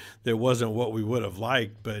 that wasn't what we would have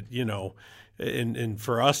liked. But, and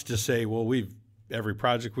for us to say, well, every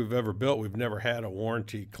project we've ever built, we've never had a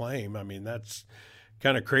warranty claim. I mean, that's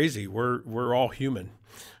kind of crazy. We're all human.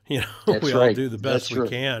 We all do the best we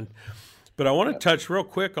can. But I want to touch real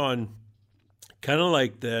quick on kind of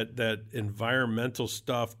like that environmental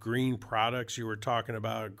stuff, green products you were talking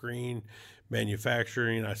about, green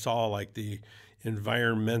manufacturing. I saw like the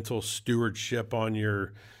environmental stewardship on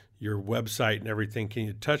your website and everything. Can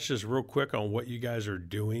you touch just real quick on what you guys are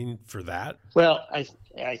doing for that? Well,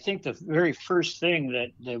 I think the very first thing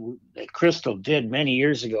that Crystal did many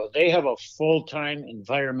years ago, they have a full-time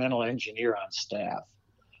environmental engineer on staff.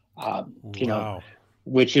 Wow.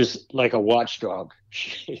 Which is like a watchdog.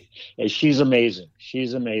 She's amazing.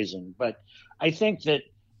 She's amazing. But I think that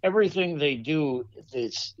everything they do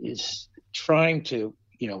is trying to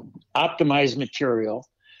optimized material.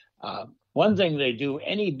 One thing they do,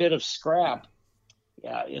 any bit of scrap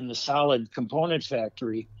in the solid component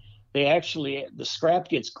factory, the scrap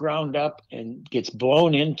gets ground up and gets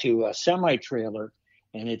blown into a semi-trailer,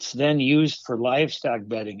 and it's then used for livestock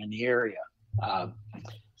bedding in the area.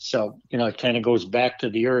 So, it kind of goes back to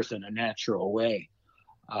the earth in a natural way.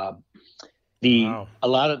 A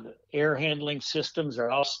lot of the air handling systems are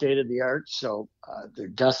all state of the art. So their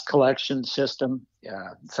dust collection system,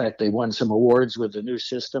 in fact, they won some awards with the new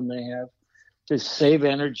system they have to save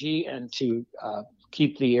energy and to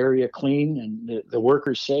keep the area clean and the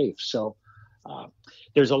workers safe. So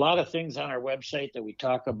there's a lot of things on our website that we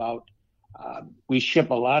talk about. We ship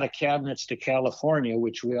a lot of cabinets to California,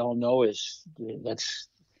 which we all know that's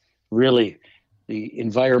really the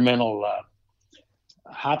environmental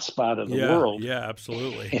hotspot of the world. Yeah,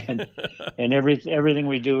 absolutely. and everything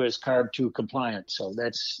we do is CARB 2 compliant. So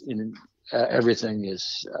that's everything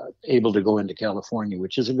is able to go into California,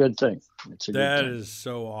 which is a good thing. That is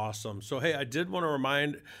so awesome. So, hey, I did want to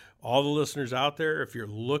remind all the listeners out there, if you're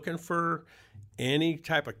looking for any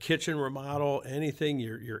type of kitchen remodel, anything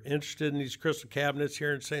you're interested in these crystal cabinets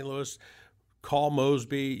here in St. Louis, call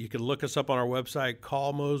Mosby. You can look us up on our website,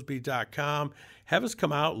 callmosby.com. Have us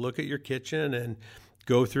come out, look at your kitchen, and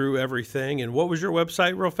go through everything. And what was your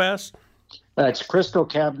website real fast? It's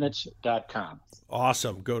crystalcabinets.com.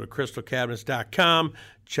 Awesome. Go to crystalcabinets.com.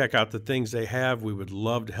 Check out the things they have. We would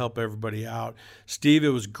love to help everybody out. Steve, it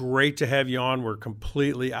was great to have you on. We're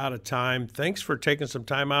completely out of time. Thanks for taking some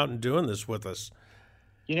time out and doing this with us.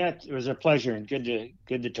 It was a pleasure and good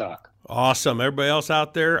to talk. Awesome. Everybody else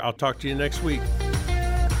out there, I'll talk to you next week.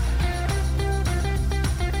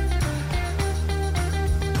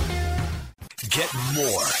 Get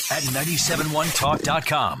more at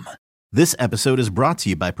 971talk.com. This episode is brought to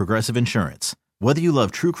you by Progressive Insurance. Whether you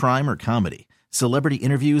love true crime or comedy, celebrity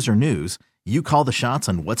interviews or news, you call the shots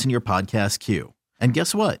on what's in your podcast queue. And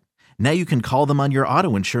guess what? Now you can call them on your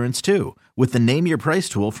auto insurance too with the Name Your Price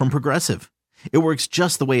tool from Progressive. It works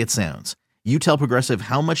just the way it sounds. You tell Progressive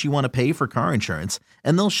how much you want to pay for car insurance,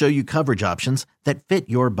 and they'll show you coverage options that fit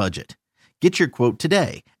your budget. Get your quote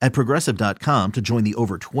today at Progressive.com to join the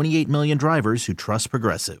over 28 million drivers who trust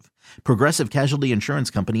Progressive. Progressive Casualty Insurance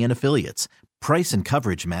Company and Affiliates. Price and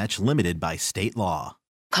coverage match limited by state law.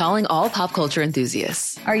 Calling all pop culture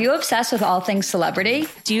enthusiasts. Are you obsessed with all things celebrity?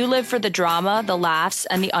 Do you live for the drama, the laughs,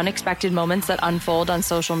 and the unexpected moments that unfold on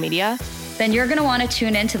social media? Then you're going to want to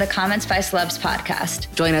tune in to the Comments by Celebs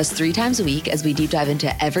podcast. Join us 3 times a week as we deep dive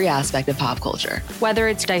into every aspect of pop culture. Whether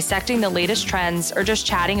it's dissecting the latest trends or just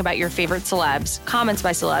chatting about your favorite celebs, Comments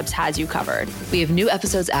by Celebs has you covered. We have new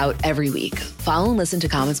episodes out every week. Follow and listen to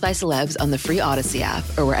Comments by Celebs on the free Odyssey app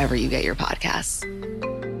or wherever you get your podcasts.